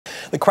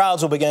The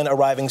crowds will begin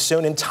arriving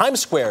soon in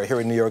Times Square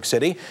here in New York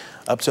City.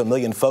 Up to 1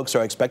 million folks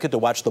are expected to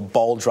watch the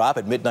ball drop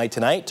at midnight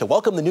tonight to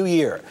welcome the new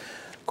year.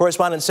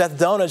 Correspondent Seath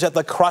Doane is at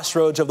the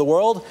crossroads of the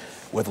world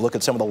with a look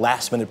at some of the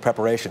last-minute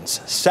preparations.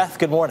 Seth,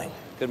 good morning.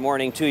 Good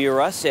morning to you,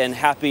 Russ, and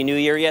Happy New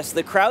Year. Yes,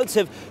 the crowds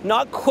have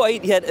not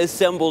quite yet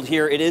assembled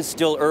here. It is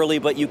still early,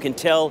 but you can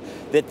tell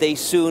that they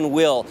soon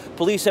will.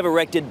 Police have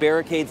erected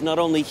barricades not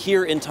only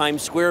here in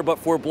Times Square, but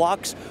for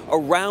blocks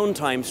around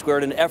Times Square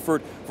in an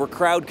effort for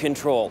crowd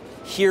control.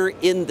 Here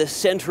in the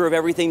center of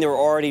everything, there are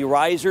already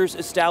risers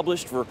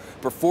established for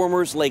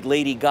performers like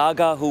Lady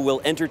Gaga, who will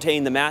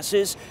entertain the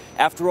masses.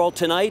 After all,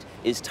 tonight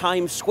is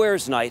Times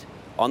Square's night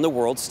on the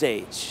world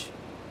stage.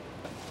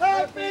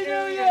 Happy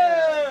New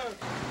Year!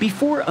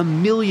 Before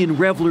 1 million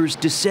revelers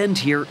descend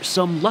here,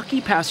 some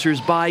lucky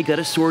passers-by got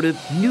a sort of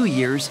New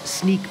Year's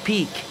sneak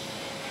peek.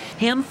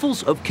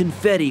 Handfuls of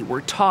confetti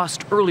were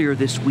tossed earlier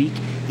this week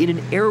in an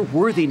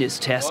airworthiness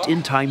test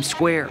in Times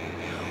Square.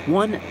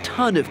 1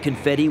 ton of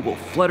confetti will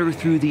flutter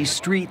through these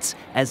streets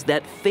as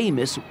that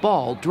famous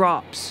ball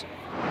drops.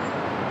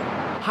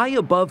 High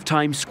above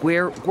Times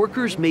Square,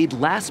 workers made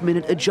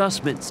last-minute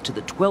adjustments to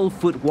the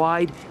 12-foot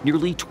wide,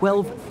 nearly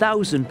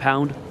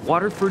 12,000-pound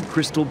Waterford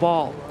crystal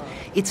ball.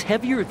 It's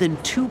heavier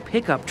than 2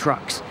 pickup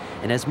trucks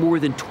and has more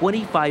than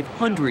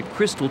 2,500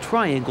 crystal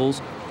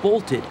triangles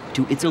bolted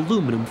to its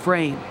aluminum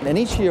frame. And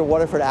each year,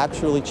 Waterford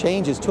actually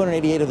changes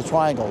 288 of the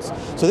triangles.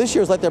 So this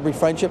year was Let There Be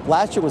Friendship.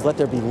 Last year was Let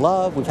There Be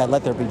Love. We've had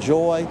Let There Be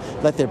Joy,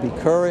 Let There Be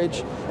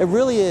Courage. It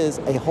really is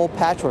a whole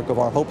patchwork of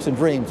our hopes and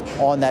dreams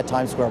on that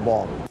Times Square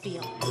ball.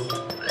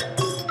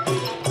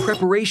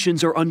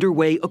 Preparations are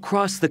underway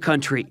across the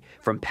country,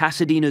 from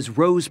Pasadena's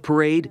Rose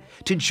Parade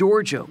to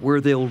Georgia, where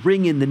they'll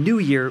ring in the new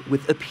year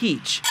with a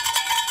peach.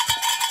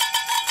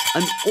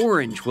 An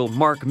orange will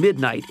mark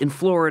midnight in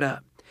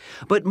Florida.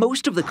 But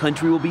most of the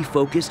country will be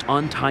focused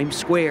on Times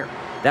Square.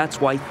 That's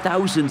why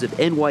thousands of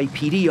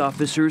NYPD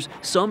officers,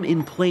 some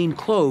in plain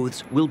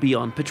clothes, will be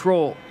on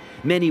patrol,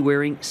 many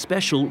wearing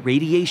special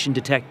radiation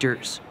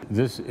detectors.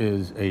 This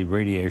is a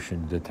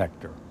radiation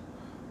detector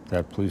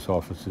that police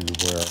officers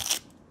wear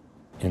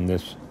in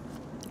this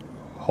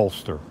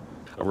holster.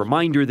 A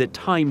reminder that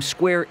Times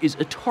Square is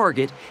a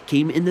target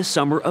came in the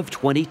summer of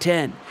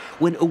 2010,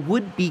 when a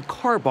would-be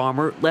car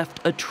bomber left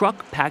a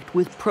truck packed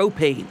with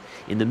propane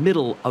in the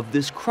middle of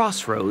this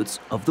crossroads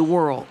of the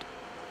world.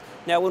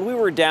 Now, when we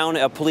were down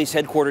at police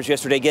headquarters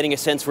yesterday getting a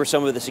sense for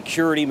some of the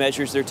security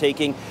measures they're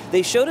taking,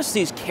 they showed us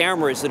these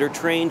cameras that are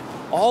trained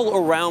all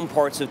around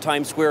parts of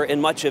Times Square and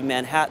much of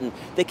Manhattan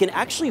that can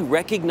actually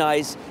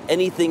recognize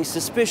anything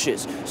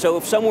suspicious. So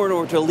if someone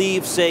were to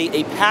leave, say,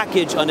 a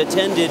package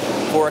unattended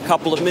for a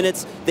couple of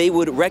minutes, they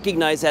would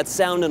recognize that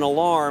sound and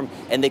alarm,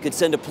 and they could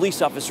send a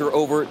police officer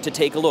over to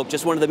take a look.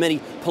 Just one of the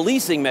many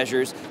policing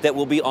measures that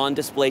will be on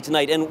display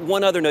tonight. And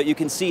one other note, you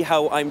can see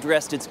how I'm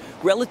dressed. It's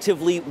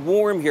relatively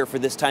warm here for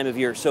this time of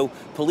year, so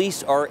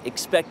police are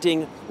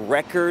expecting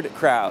record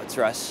crowds.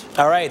 Russ?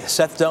 All right,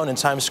 Seath Doane in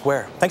Times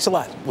Square. Thanks a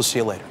lot. We'll see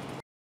you later.